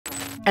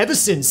Ever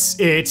since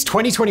its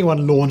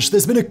 2021 launch,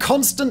 there's been a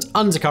constant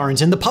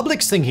undercurrent in the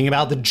public's thinking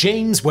about the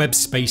James Webb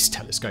Space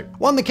Telescope.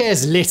 One that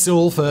cares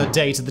little for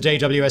data the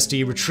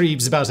JWST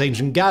retrieves about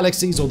ancient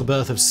galaxies or the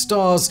birth of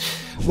stars.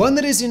 One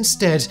that is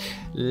instead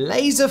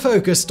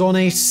laser-focused on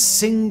a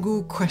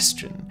single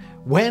question.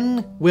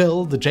 When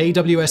will the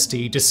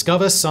JWST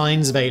discover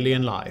signs of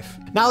alien life?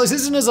 Now, this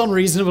isn't as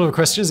unreasonable a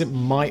question as it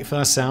might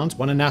first sound.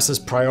 One of NASA's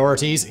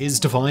priorities is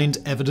to find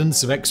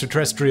evidence of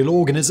extraterrestrial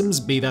organisms,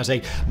 be that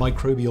a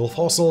microbial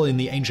fossil in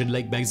the ancient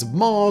lake beds of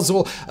Mars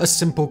or a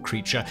simple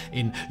creature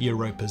in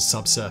Europa's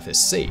subsurface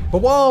sea.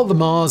 But while the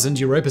Mars and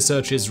Europa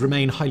searches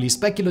remain highly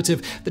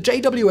speculative, the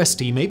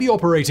JWST may be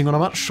operating on a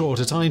much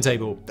shorter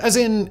timetable. As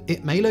in,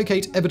 it may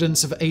locate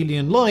evidence of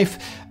alien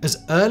life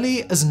as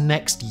early as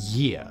next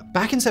year.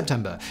 Back in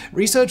September,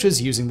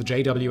 researchers using the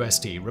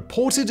JWST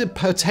reported a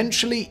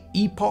potentially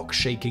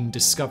epoch-shaking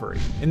discovery.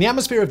 In the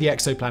atmosphere of the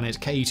exoplanet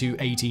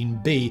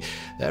K2-18b,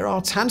 there are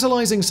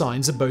tantalizing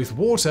signs of both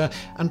water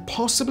and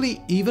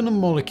possibly even a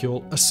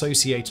molecule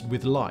associated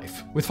with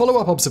life. With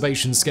follow-up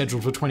observations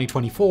scheduled for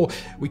 2024,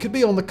 we could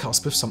be on the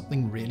cusp of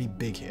something really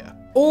big here.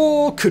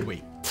 Or could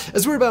we?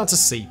 As we're about to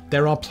see,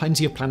 there are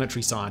plenty of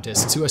planetary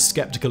scientists who are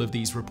skeptical of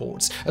these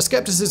reports, a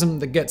skepticism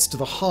that gets to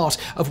the heart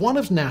of one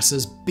of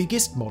NASA's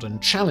biggest modern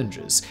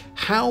challenges: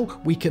 how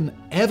we can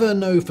ever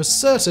know for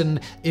certain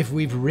if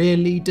we've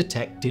really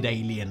detected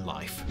alien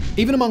life.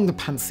 Even among the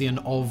pantheon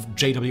of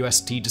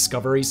JWST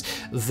discoveries,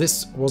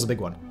 this was a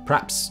big one,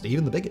 perhaps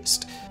even the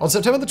biggest. On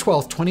September the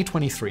 12th,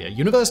 2023, a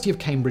University of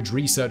Cambridge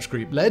research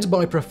group led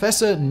by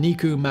Professor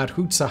Niku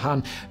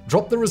Madhutsahan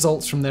dropped the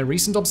results from their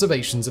recent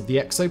observations of the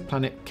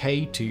exoplanet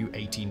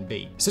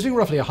K2-18b. Sitting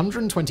roughly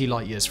 120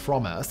 light-years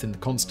from Earth in the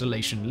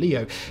constellation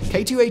Leo,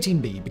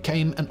 K2-18b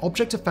became an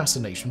object of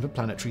fascination for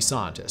planetary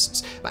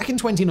scientists. Back in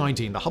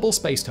 2019, the Hubble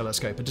Space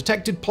Telescope had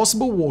detected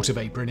possible water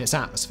vapor in its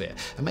atmosphere,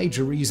 a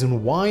major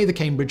reason why the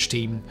Cambridge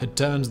team had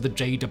turned the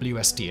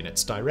JWST in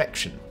its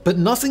direction. But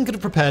nothing could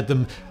have prepared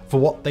them for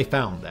what they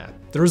found there.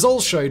 The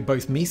results showed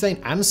both methane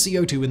and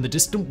CO2 in the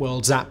distant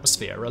world's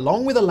atmosphere,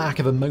 along with a lack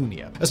of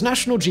ammonia. As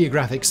National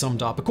Geographic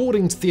summed up,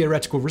 according to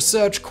theoretical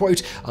research,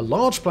 quote, "A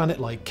large planet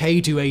like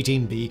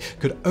K2-18b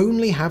could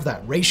only have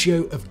that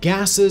ratio of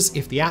gases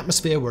if the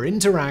atmosphere were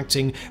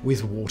interacting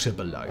with water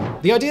below."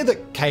 The idea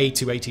that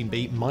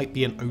K2-18b might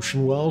be an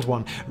ocean world,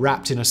 one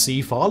wrapped in a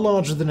sea far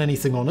larger than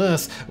anything on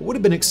Earth, would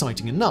have been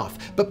exciting enough.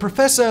 But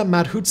Professor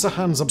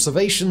Madhutsahan's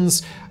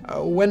observations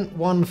went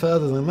one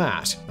further than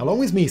that. Along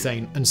with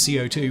methane and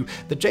CO2,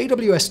 the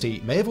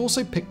JWST may have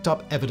also picked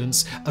up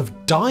evidence of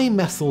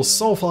dimethyl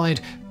sulfide,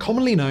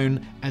 commonly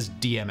known as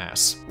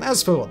DMS.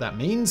 As for what that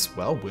means,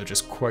 well, we'll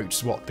just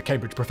quote what the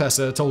Cambridge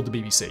professor told the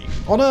BBC.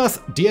 On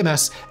Earth,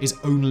 DMS is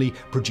only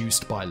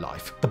produced by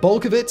life. The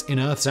bulk of it in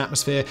Earth's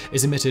atmosphere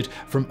is emitted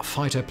from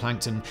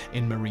phytoplankton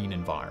in marine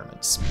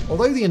environments.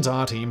 Although the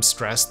entire team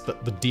stressed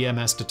that the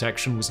DMS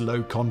detection was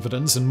low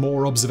confidence and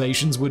more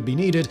observations would be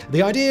needed,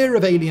 the idea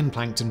of alien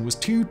plankton was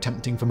too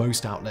tempting for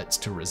most outlets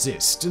to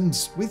resist,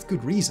 and with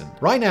good reason.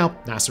 Right now,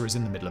 NASA is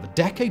in the middle of a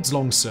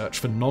decades-long search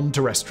for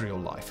non-terrestrial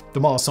life. The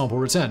Mars Sample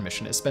Return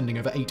mission is spending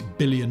over $8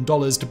 billion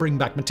to bring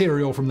back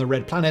material from the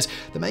red planet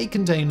that may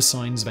contain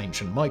signs of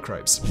ancient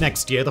microbes.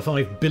 Next year, the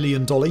 $5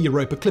 billion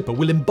Europa Clipper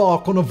will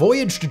embark on a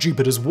voyage to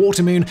Jupiter's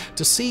water moon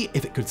to see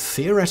if it could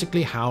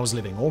theoretically house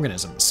living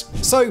organisms.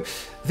 So,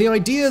 the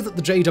idea that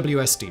the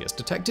JWST has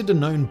detected a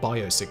known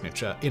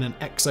biosignature in an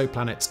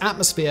exoplanet's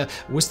atmosphere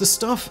was the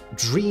stuff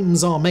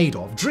dreams are made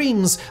of.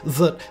 Dreams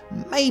that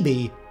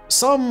maybe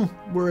some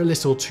were a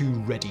little too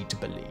ready to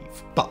believe.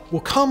 But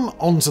we'll come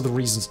on to the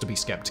reasons to be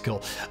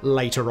skeptical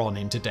later on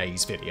in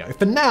today's video.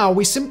 For now,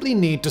 we simply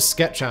need to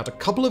sketch out a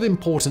couple of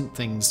important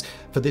things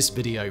for this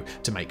video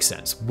to make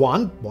sense.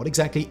 One, what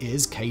exactly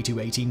is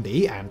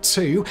K2-18b? And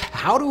two,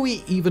 how do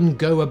we even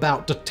go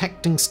about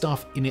detecting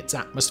stuff in its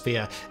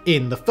atmosphere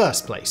in the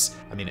first place?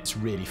 I mean, it's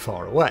really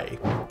far away.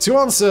 To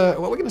answer,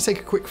 well, we're going to take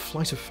a quick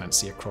flight of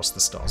fancy across the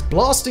stars,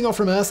 blasting off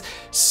from Earth,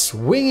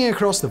 swinging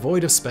across the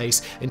void of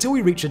space until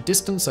we reach a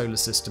distant solar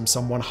system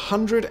some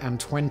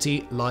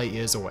 120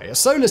 light-years away, a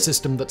solar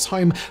system that's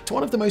home to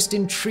one of the most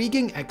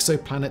intriguing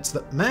exoplanets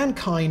that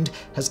mankind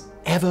has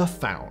ever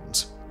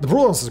found. The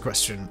broad answer to the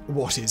question,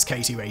 what is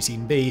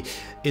K2-18b,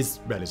 is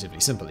relatively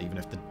simple, even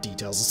if the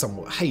details are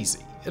somewhat hazy.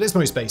 At its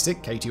most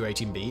basic,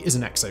 K2-18b is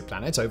an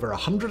exoplanet over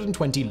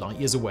 120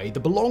 light-years away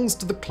that belongs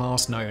to the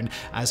class known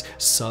as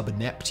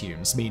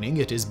sub-Neptunes, meaning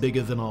it is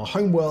bigger than our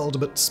homeworld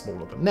but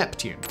smaller than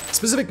Neptune.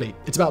 Specifically,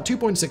 it's about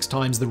 2.6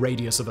 times the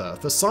radius of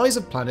Earth, a size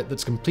of planet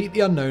that's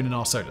completely unknown in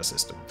our solar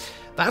system.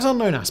 That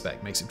unknown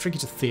aspect makes it tricky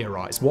to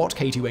theorize what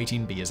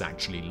K2-18b is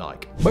actually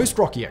like. Most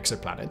rocky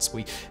exoplanets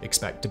we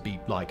expect to be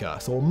like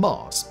Earth or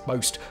Mars.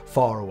 Most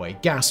faraway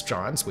gas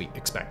giants we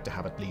expect to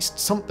have at least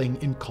something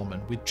in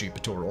common with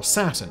Jupiter or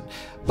Saturn.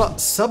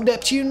 But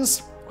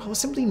sub-Neptunes? well,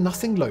 simply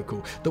nothing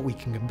local that we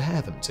can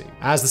compare them to.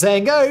 As the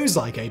saying goes,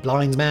 like a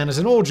blind man at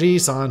an orgy,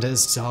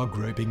 scientists are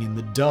groping in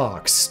the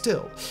dark.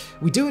 Still,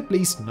 we do at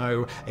least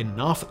know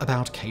enough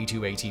about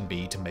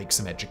K2-18b to make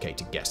some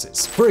educated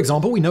guesses. For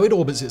example, we know it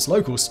orbits its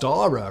local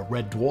star, a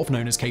red dwarf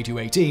known as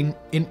K2-18,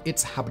 in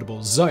its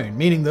habitable zone,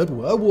 meaning that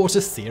were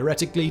water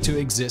theoretically to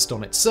exist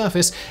on its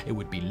surface, it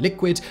would be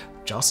liquid,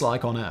 just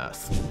like on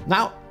Earth.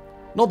 Now,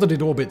 not that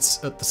it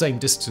orbits at the same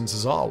distance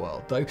as our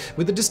world, though,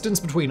 with the distance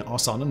between our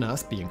Sun and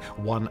Earth being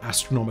 1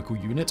 astronomical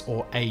unit,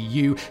 or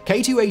AU,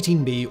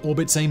 K2-18b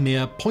orbits a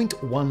mere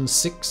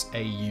 0.16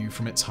 AU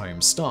from its home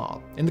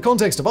star. In the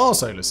context of our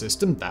solar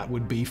system, that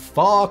would be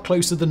far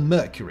closer than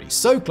Mercury,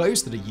 so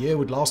close that a year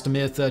would last a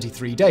mere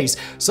 33 days,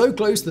 so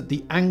close that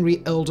the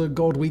angry elder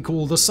god we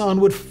call the Sun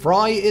would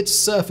fry its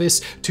surface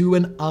to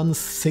an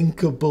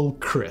unthinkable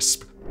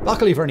crisp.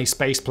 Luckily for any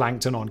space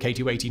plankton on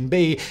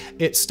K2-18b,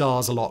 its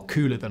star's a lot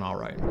cooler than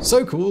our own.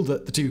 So cool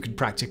that the two could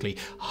practically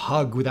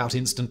hug without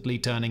instantly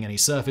turning any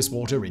surface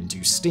water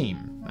into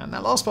steam. And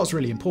that last part's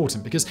really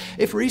important because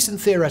if recent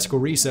theoretical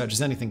research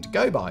is anything to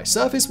go by,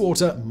 surface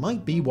water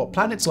might be what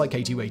planets like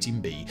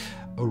K2-18b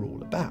are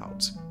all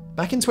about.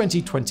 Back in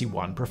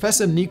 2021,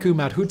 Professor Niku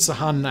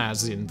Madhutsahan,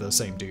 as in the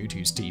same dude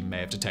whose team may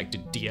have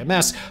detected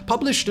DMS,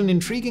 published an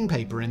intriguing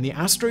paper in the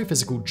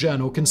Astrophysical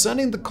Journal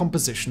concerning the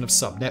composition of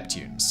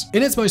subneptunes.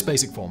 In its most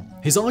basic form,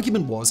 his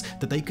argument was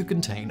that they could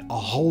contain a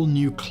whole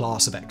new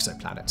class of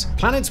exoplanet.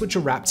 Planets which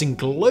are wrapped in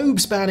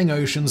globe-spanning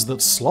oceans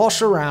that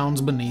slosh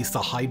around beneath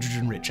the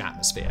hydrogen-rich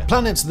atmosphere.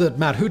 Planets that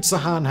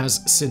Madhutsahan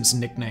has since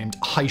nicknamed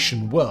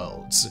Haitian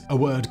worlds, a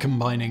word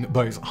combining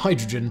both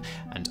hydrogen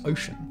and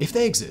ocean. If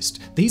they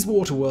exist, these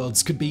water worlds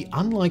could be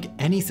unlike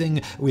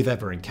anything we've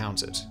ever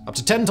encountered. Up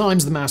to 10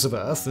 times the mass of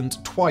Earth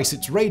and twice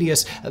its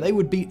radius, they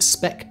would be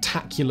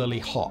spectacularly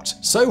hot.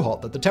 So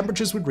hot that the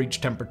temperatures would reach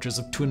temperatures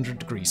of 200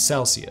 degrees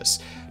Celsius.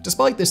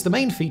 Despite this, the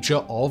main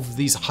feature of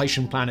these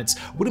Haitian planets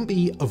wouldn't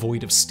be a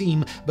void of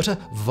steam, but a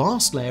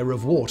vast layer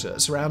of water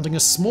surrounding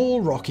a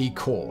small rocky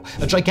core,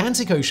 a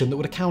gigantic ocean that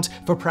would account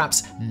for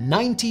perhaps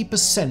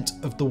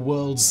 90% of the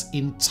world's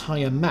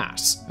entire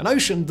mass. An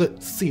ocean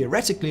that,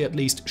 theoretically at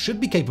least, should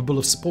be capable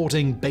of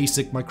supporting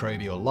basic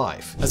microbial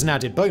life. As an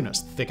added bonus,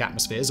 the thick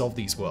atmospheres of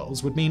these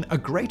worlds would mean a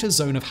greater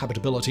zone of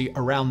habitability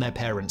around their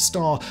parent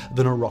star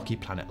than a rocky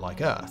planet like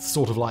Earth,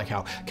 sort of like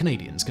how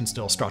Canadians can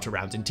still strut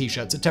around in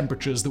t-shirts at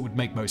temperatures that would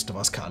make most of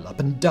us curl up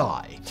and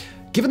die.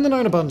 Given the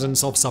known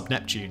abundance of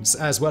subneptunes,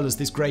 as well as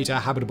this greater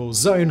habitable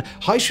zone,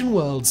 Haitian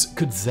worlds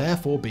could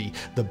therefore be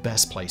the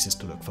best places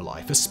to look for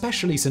life,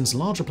 especially since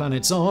larger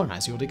planets are,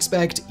 as you'd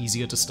expect,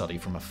 easier to study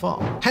from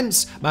afar.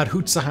 Hence,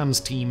 Madhutsahan's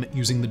team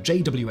using the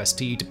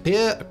JWST to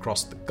peer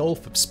across the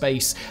gulf of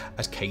space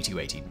at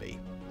K2-18b.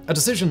 A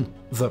decision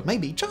that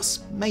maybe,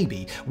 just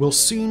maybe, will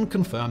soon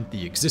confirm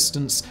the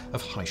existence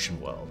of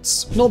Haitian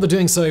worlds. Not that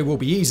doing so will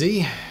be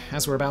easy.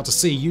 As we're about to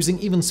see, using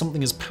even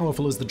something as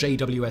powerful as the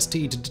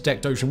JWST to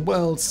detect ocean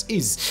worlds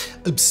is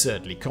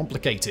absurdly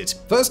complicated.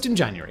 First in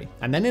January,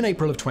 and then in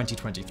April of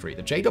 2023,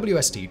 the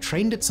JWST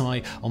trained its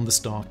eye on the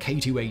star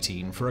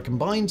K2-18 for a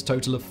combined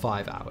total of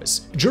 5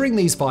 hours. During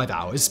these 5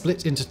 hours,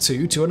 split into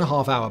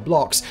 2.5-hour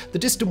blocks, the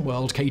distant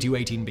world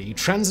K2-18b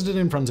transited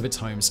in front of its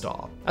home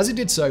star. As it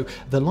did so,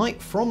 the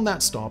light from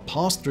that star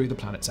passed through the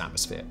planet's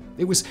atmosphere.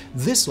 It was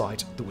this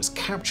light that was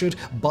captured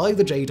by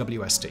the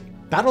JWST.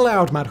 That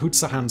allowed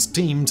Madhutsahan's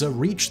team to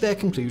reach their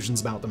conclusions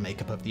about the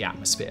makeup of the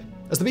atmosphere.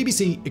 As the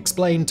BBC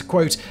explained,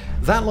 quote,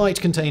 "That light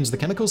contains the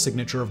chemical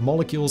signature of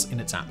molecules in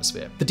its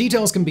atmosphere. The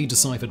details can be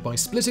deciphered by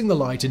splitting the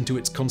light into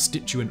its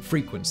constituent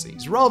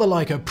frequencies, rather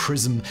like a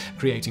prism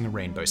creating a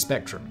rainbow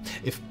spectrum.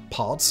 If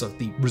parts of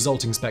the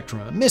resulting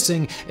spectrum are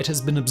missing, it has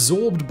been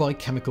absorbed by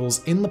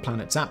chemicals in the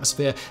planet's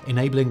atmosphere,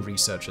 enabling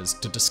researchers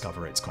to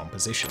discover its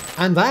composition."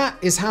 And that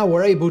is how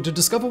we're able to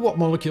discover what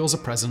molecules are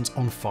present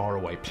on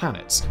faraway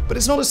planets. But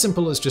it's not as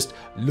simple as just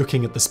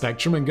looking at the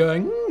spectrum and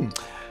going,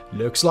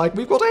 looks like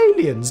we've got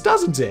aliens,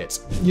 doesn't it?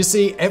 You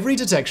see, every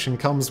detection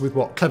comes with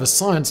what clever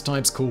science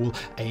types call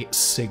a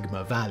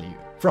sigma value.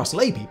 For us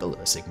laypeople,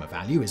 a sigma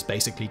value is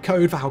basically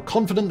code for how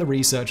confident the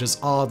researchers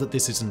are that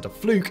this isn't a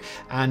fluke,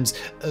 and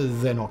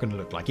they're not going to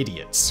look like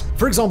idiots.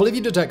 For example, if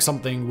you detect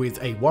something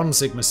with a 1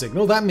 sigma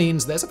signal, that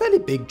means there's a fairly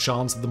big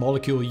chance that the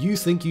molecule you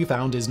think you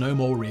found is no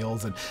more real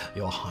than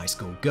your high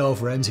school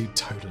girlfriend who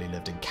totally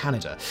lived in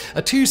Canada.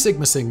 A 2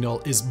 sigma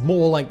signal is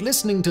more like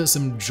listening to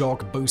some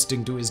jock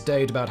boasting to his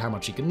date about how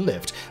much he can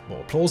lift.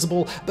 More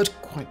plausible, but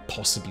quite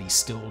possibly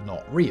still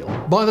not real.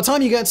 By the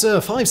time you get to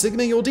 5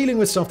 sigma, you're dealing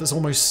with stuff that's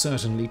almost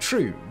certainly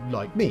true.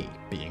 Like me,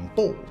 being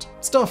bald.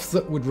 Stuff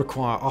that would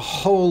require a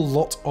whole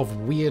lot of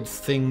weird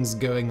things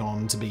going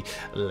on to be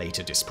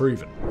later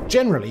disproven.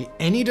 Generally,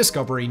 any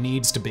discovery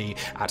needs to be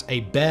at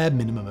a bare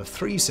minimum of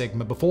 3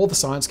 sigma before the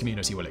science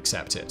community will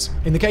accept it.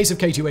 In the case of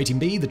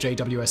K2-18b, the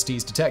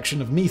JWST's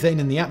detection of methane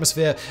in the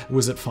atmosphere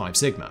was at 5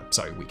 sigma,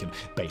 so we can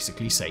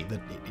basically say that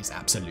it is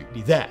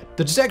absolutely there.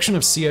 The detection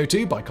of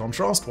CO2, by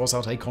contrast, was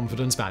at a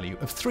confidence value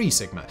of 3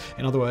 sigma.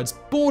 In other words,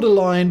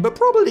 borderline, but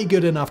probably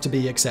good enough to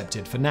be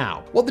accepted for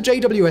now. What the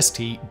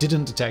JWST didn't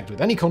couldn't detect with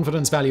any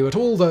confidence value at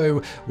all,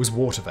 though, was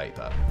water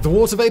vapor. The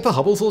water vapor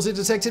Hubble thought it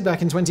detected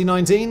back in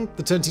 2019,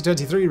 the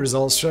 2023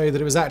 results show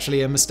that it was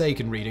actually a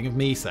mistaken reading of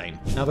methane.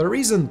 Now, the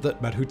reason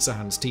that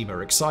Madhutsahan's team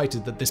are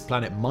excited that this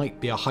planet might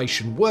be a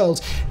Haitian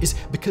world is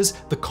because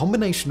the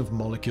combination of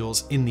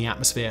molecules in the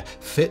atmosphere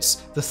fits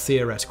the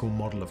theoretical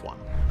model of one.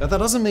 But that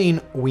doesn't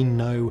mean we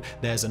know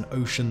there's an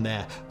ocean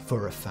there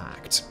for a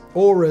fact.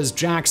 Or as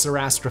JAXA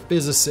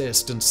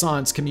astrophysicist and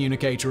science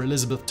communicator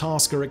Elizabeth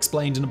Tasker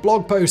explained in a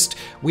blog post,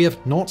 we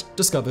have not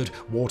discovered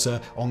water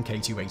on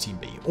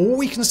K2-18b. All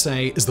we can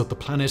say is that the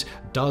planet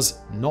does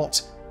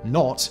not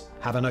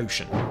have an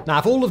ocean. Now,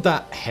 if all of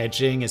that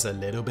hedging is a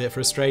little bit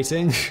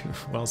frustrating,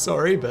 well,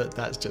 sorry, but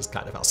that's just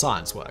kind of how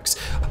science works.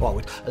 While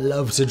we'd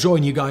love to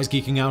join you guys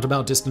geeking out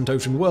about distant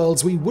ocean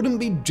worlds, we wouldn't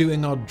be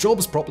doing our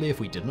jobs properly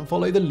if we didn't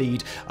follow the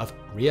lead of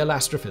real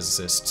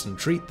astrophysicists and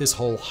treat this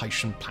whole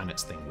Haitian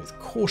planets thing with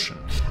caution.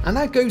 And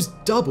that goes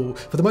double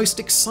for the most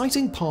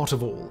exciting part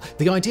of all,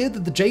 the idea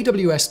that the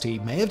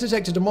JWST may have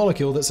detected a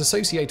molecule that's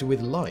associated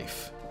with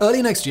life.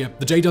 Early next year,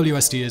 the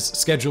JWST is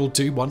scheduled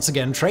to once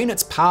again train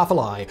its powerful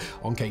eye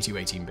on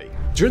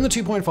K2-18b. During the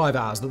 2.5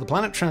 hours that the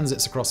planet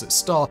transits across its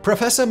star,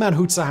 Professor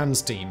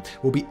Madhutsahan's team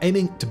will be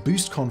aiming to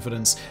boost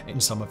confidence in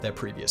some of their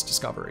previous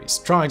discoveries,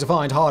 trying to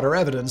find harder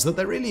evidence that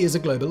there really is a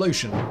global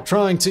ocean,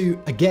 trying to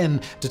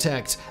again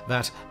detect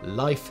that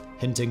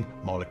life-hinting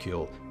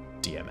molecule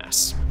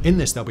DMS. In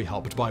this, they'll be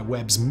helped by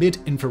Webb's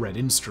mid-infrared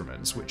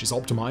instruments, which is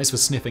optimized for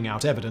sniffing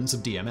out evidence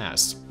of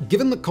DMS.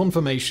 Given that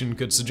confirmation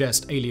could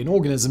suggest alien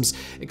organisms,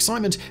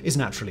 excitement is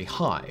naturally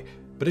high,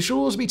 but it should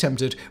also be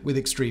tempered with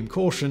extreme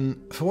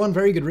caution for one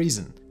very good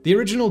reason. The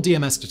original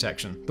DMS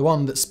detection, the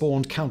one that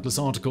spawned countless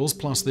articles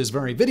plus this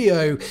very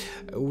video,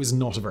 was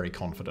not a very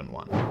confident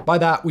one. By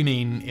that, we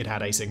mean it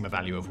had a sigma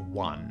value of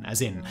 1,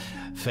 as in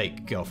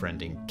fake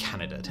girlfriend in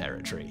Canada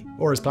territory.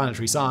 Or as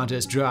planetary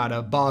scientist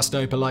Joanna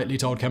Barstow politely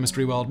told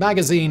Chemistry World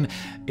magazine,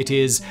 it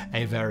is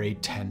a very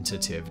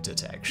tentative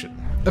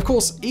detection. Of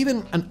course,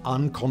 even an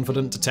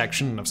unconfident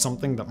detection of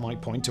something that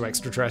might point to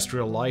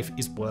extraterrestrial life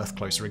is worth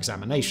closer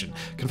examination.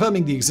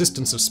 Confirming the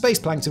existence of space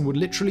plankton would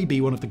literally be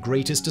one of the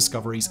greatest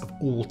discoveries of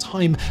all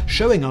time,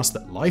 showing us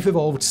that life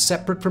evolved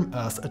separate from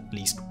Earth at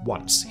least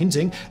once,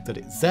 hinting that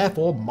it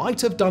therefore might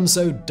have done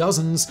so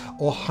dozens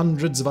or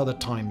hundreds of other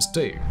times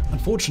too.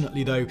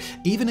 Unfortunately though,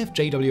 even if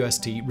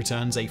JWST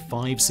returns a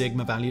 5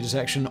 sigma value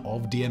detection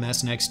of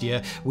DMS next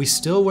year, we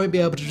still won't be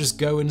able to just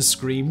go and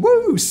scream,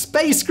 "Woo!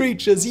 Space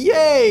creatures,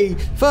 yay!"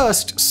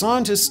 First,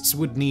 scientists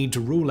would need to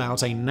rule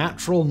out a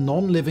natural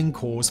non-living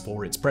cause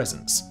for its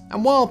presence.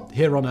 And while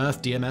here on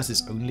Earth DMS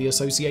is only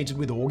associated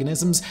with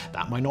organisms,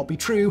 that might not be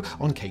true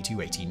on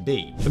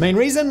K2-18b. The main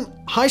reason?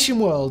 Haitian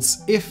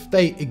worlds, if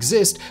they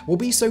exist, will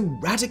be so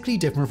radically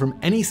different from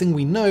anything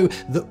we know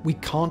that we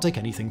can't take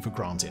anything for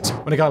granted.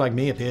 When a guy like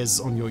me appears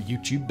on your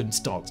YouTube and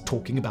starts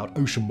talking about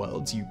ocean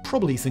worlds, you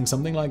probably think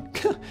something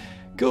like,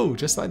 cool,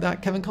 just like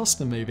that Kevin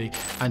Costner movie.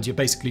 And you're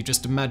basically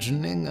just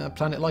imagining a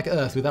planet like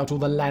Earth without all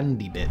the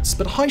landy bits.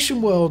 But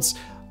Haitian worlds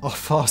are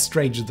far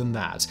stranger than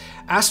that.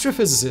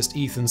 Astrophysicist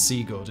Ethan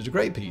Siegel did a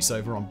great piece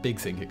over on Big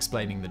Think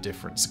explaining the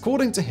difference.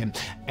 According to him,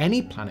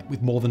 any planet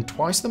with more than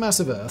twice the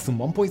mass of Earth and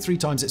 1.3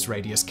 times its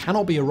radius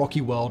cannot be a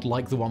rocky world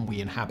like the one we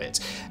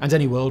inhabit. And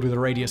any world with a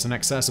radius in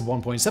excess of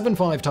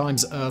 1.75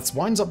 times Earth's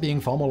winds up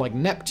being far more like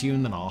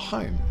Neptune than our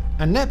home.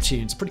 And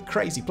Neptune's a pretty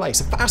crazy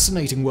place, a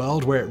fascinating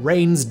world where it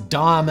rains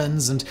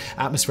diamonds and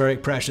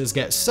atmospheric pressures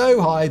get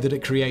so high that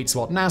it creates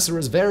what NASA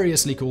has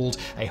variously called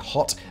a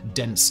hot,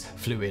 dense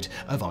fluid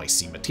of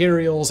icy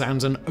materials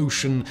and an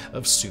ocean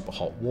of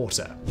superhot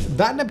water.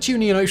 That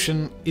Neptunian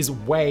ocean is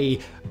way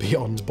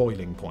beyond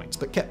boiling point,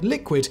 but kept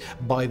liquid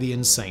by the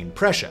insane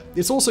pressure.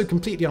 It's also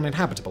completely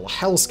uninhabitable, a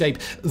hellscape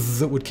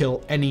that would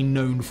kill any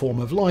known form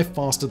of life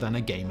faster than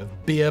a game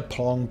of beer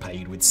pong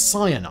paid with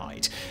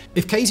cyanide.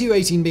 If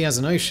K2-18b has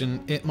an ocean,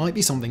 it might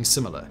be something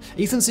similar.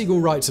 Ethan Siegel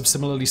writes of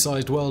similarly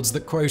sized worlds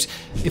that, quote,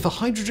 if a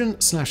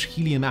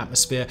hydrogen/helium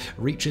atmosphere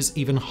reaches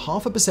even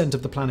 0.5%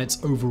 of the planet's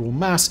overall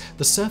mass,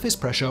 the surface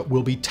pressure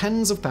will be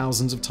tens of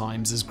thousands of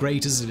times as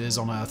great as it is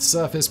on Earth's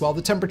surface, while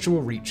the temperature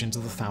will reach into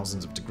the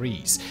thousands of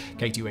degrees.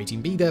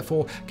 K2-18b,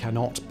 therefore,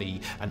 cannot be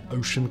an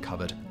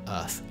ocean-covered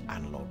Earth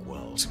analog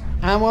world.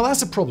 And well,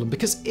 that's a problem,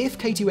 because if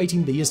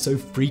K2-18b is so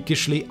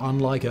freakishly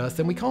unlike Earth,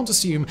 then we can't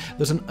assume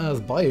that an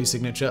Earth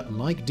biosignature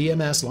like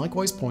DMS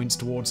likewise points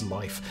towards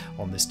life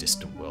on this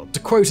distant world. To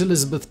quote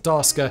Elizabeth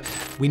Tasker,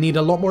 we need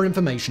a lot more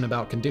information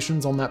about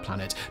conditions on that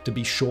planet to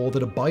be sure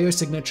that a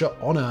biosignature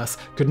on Earth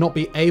could not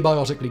be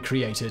abiotically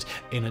created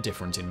in a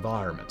different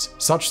environment.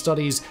 Such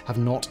studies have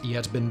not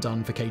yet been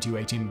done for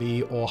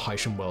K2-18b or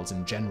Haitian worlds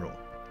in general.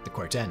 The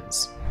quote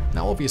ends.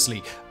 Now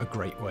obviously, a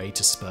great way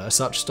to spur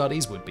such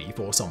studies would be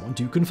for someone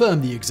to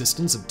confirm the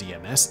existence of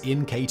DMS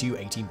in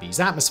K2-18b's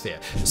atmosphere.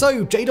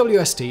 So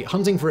JWST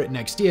hunting for it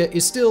next year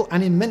is still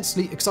an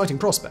immensely exciting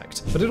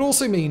prospect. But it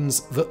also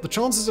means that the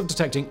chances of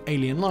detecting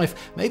alien life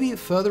may be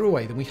further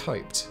away than we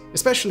hoped,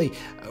 especially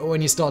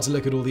when you start to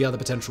look at all the other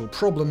potential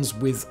problems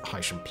with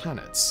Haitian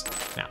planets.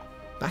 Now,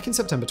 Back in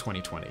September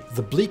 2020,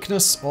 the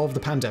bleakness of the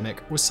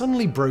pandemic was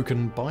suddenly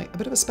broken by a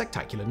bit of a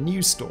spectacular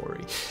news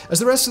story. As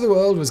the rest of the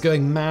world was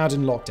going mad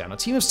in lockdown, a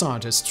team of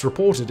scientists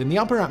reported in the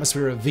upper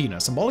atmosphere of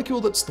Venus a molecule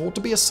that's thought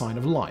to be a sign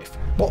of life.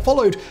 What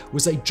followed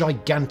was a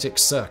gigantic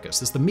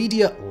circus as the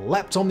media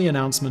leapt on the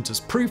announcement as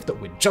proof that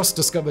we'd just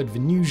discovered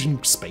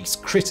Venusian space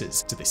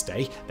critters. To this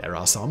day, there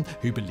are some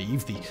who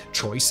believe the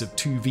choice of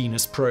 2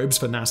 Venus probes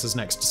for NASA's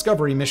next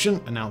Discovery mission,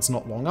 announced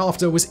not long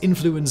after, was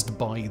influenced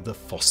by the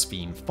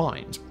phosphine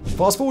find.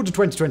 Fast forward to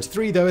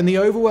 2023 though, and the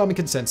overwhelming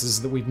consensus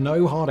is that we've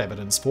no hard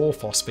evidence for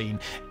phosphine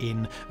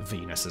in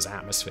Venus's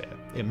atmosphere.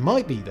 It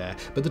might be there,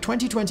 but the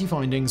 2020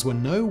 findings were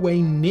no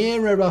way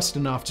near robust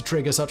enough to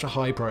trigger such a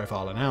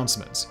high-profile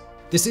announcement.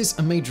 This is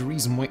a major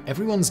reason why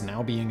everyone's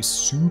now being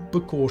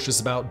super cautious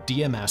about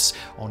DMS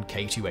on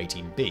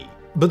K2-18b.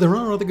 But there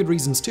are other good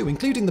reasons too,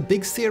 including the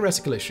big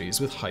theoretical issues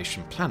with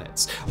Haitian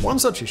planets. One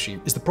such issue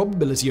is the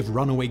probability of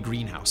runaway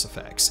greenhouse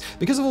effects.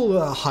 Because of all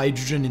the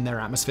hydrogen in their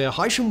atmosphere,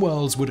 Haitian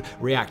worlds would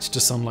react to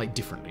sunlight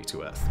differently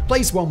to Earth.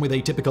 Place one with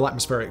atypical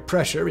atmospheric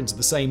pressure into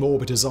the same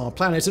orbit as our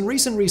planet, and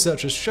recent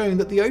research has shown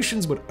that the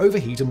oceans would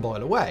overheat and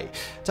boil away.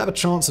 To have a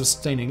chance of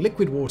sustaining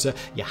liquid water,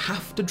 you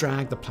have to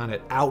drag the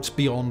planet out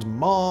beyond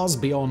Mars,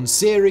 beyond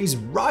Ceres,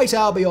 right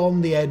out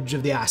beyond the edge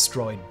of the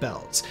asteroid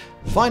belt.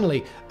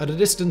 Finally, at a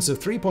distance of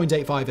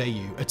 3.85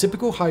 AU, a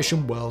typical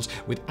Haitian world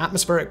with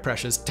atmospheric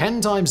pressures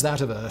 10 times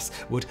that of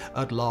Earth would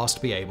at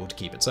last be able to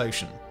keep its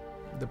ocean.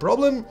 The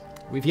problem?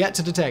 We've yet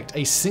to detect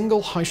a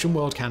single Haitian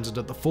world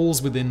candidate that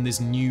falls within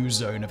this new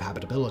zone of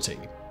habitability.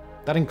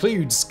 That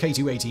includes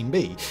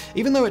K2-18b.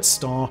 Even though its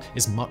star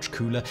is much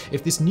cooler,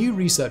 if this new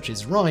research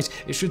is right,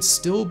 it should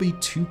still be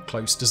too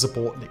close to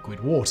support liquid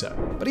water.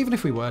 But even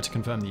if we were to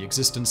confirm the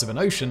existence of an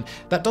ocean,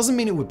 that doesn't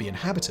mean it would be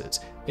inhabited.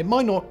 It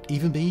might not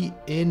even be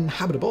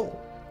inhabitable.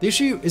 The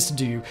issue is to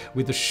do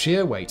with the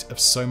sheer weight of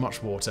so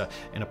much water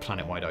in a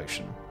planet-wide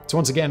ocean. To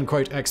once again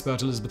quote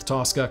expert Elizabeth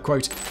Tasker,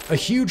 quote, "A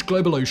huge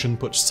global ocean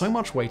puts so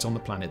much weight on the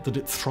planet that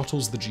it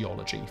throttles the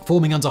geology.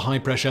 Forming under high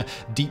pressure,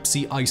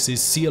 deep-sea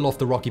ices seal off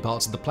the rocky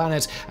parts of the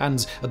planet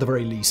and, at the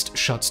very least,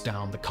 shuts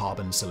down the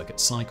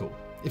carbon-silicate cycle.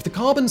 If the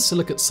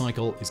carbon-silicate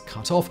cycle is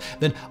cut off,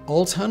 then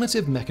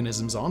alternative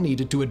mechanisms are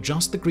needed to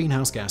adjust the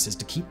greenhouse gases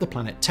to keep the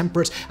planet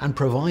temperate and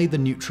provide the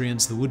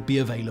nutrients that would be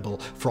available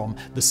from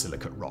the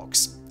silicate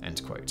rocks."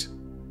 End quote.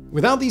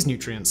 Without these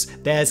nutrients,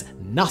 there's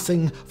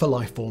nothing for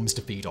life forms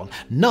to feed on,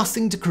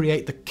 nothing to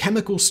create the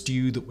chemical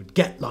stew that would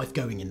get life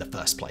going in the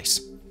first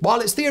place. While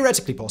it's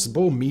theoretically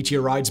possible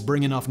meteorites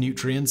bring enough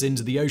nutrients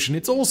into the ocean,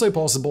 it's also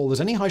possible that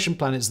any Haitian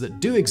planets that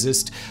do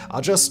exist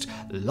are just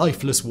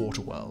lifeless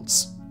water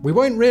worlds. We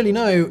won't really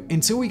know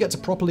until we get to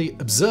properly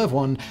observe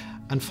one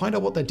and find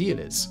out what their deal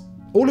is.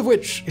 All of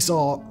which is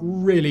our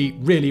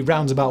really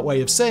roundabout way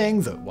of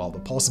saying that while the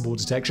possible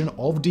detection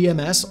of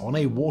DMS on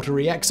a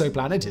watery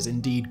exoplanet is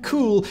indeed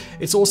cool,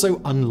 it's also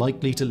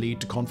unlikely to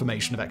lead to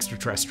confirmation of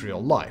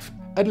extraterrestrial life.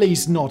 At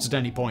least not at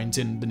any point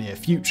in the near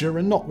future,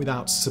 and not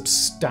without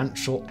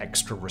substantial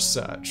extra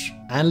research.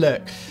 And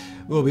look,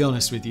 we'll be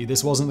honest with you,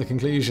 this wasn't the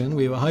conclusion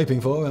we were hoping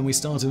for when we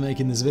started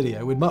making this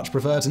video. We'd much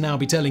prefer to now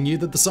be telling you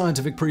that the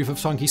scientific proof of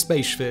funky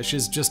space fish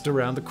is just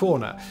around the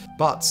corner.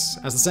 But,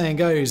 as the saying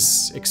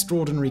goes,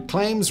 extraordinary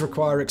claims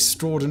require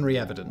extraordinary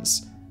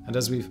evidence. And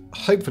as we've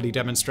hopefully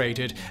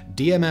demonstrated,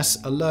 DMS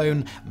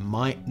alone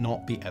might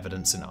not be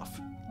evidence enough.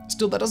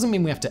 Still, that doesn't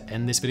mean we have to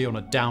end this video on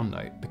a down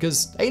note,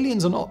 because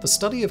aliens or not, the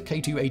study of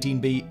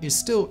K2-18b is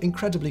still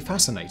incredibly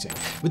fascinating.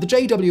 With the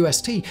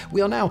JWST, we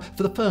are now,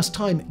 for the first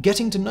time,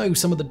 getting to know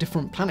some of the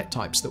different planet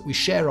types that we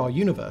share our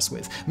universe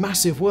with.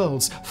 Massive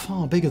worlds,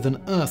 far bigger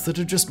than Earth, that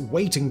are just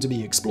waiting to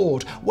be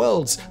explored.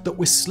 Worlds that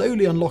we're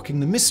slowly unlocking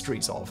the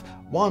mysteries of,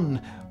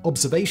 one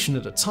observation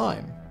at a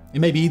time. It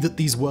may be that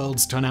these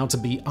worlds turn out to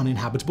be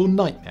uninhabitable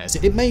nightmares.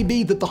 It may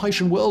be that the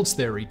Haitian worlds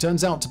theory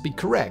turns out to be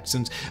correct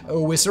and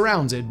we're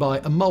surrounded by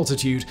a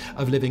multitude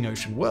of living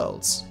ocean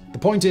worlds. The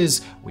point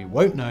is, we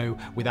won't know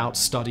without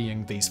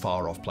studying these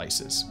far-off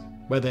places.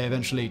 Whether they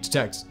eventually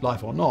detect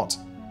life or not,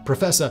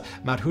 Professor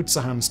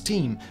Madhutsahan's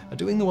team are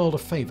doing the world a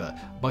favor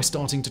by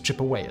starting to chip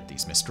away at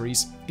these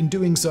mysteries. In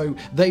doing so,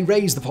 they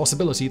raise the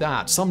possibility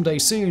that someday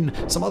soon,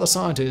 some other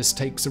scientist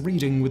takes a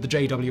reading with the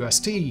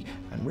JWST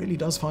and really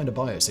does find a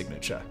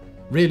biosignature.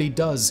 Really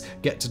does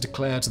get to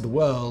declare to the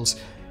world,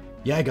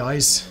 yeah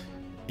guys,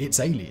 it's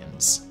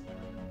aliens.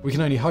 We can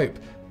only hope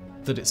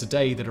that it's a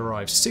day that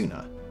arrives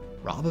sooner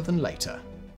rather than later.